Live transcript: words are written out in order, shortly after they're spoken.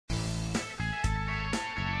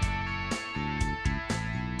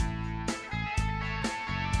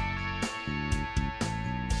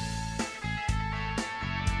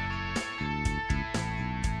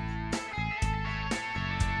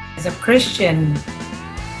a Christian,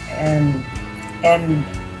 and and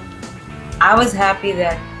I was happy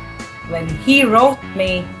that when he wrote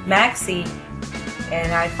me Maxie,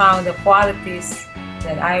 and I found the qualities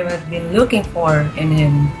that I have been looking for in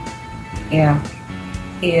him. Yeah,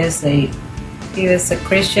 he is a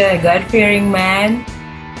Christian, a God-fearing man.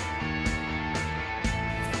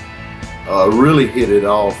 Really hit it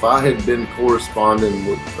off. I had been corresponding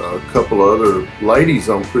with a couple of other ladies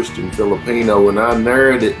on Christian Filipino, and I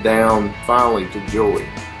narrowed it down finally to Joy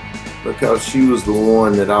because she was the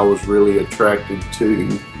one that I was really attracted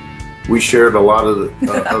to. We shared a lot of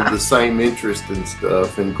the same interest and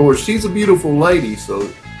stuff, and of course she's a beautiful lady. So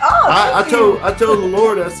I told the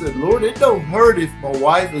Lord, I said, Lord, it don't hurt if my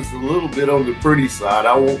wife is a little bit on the pretty side.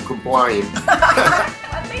 I won't complain.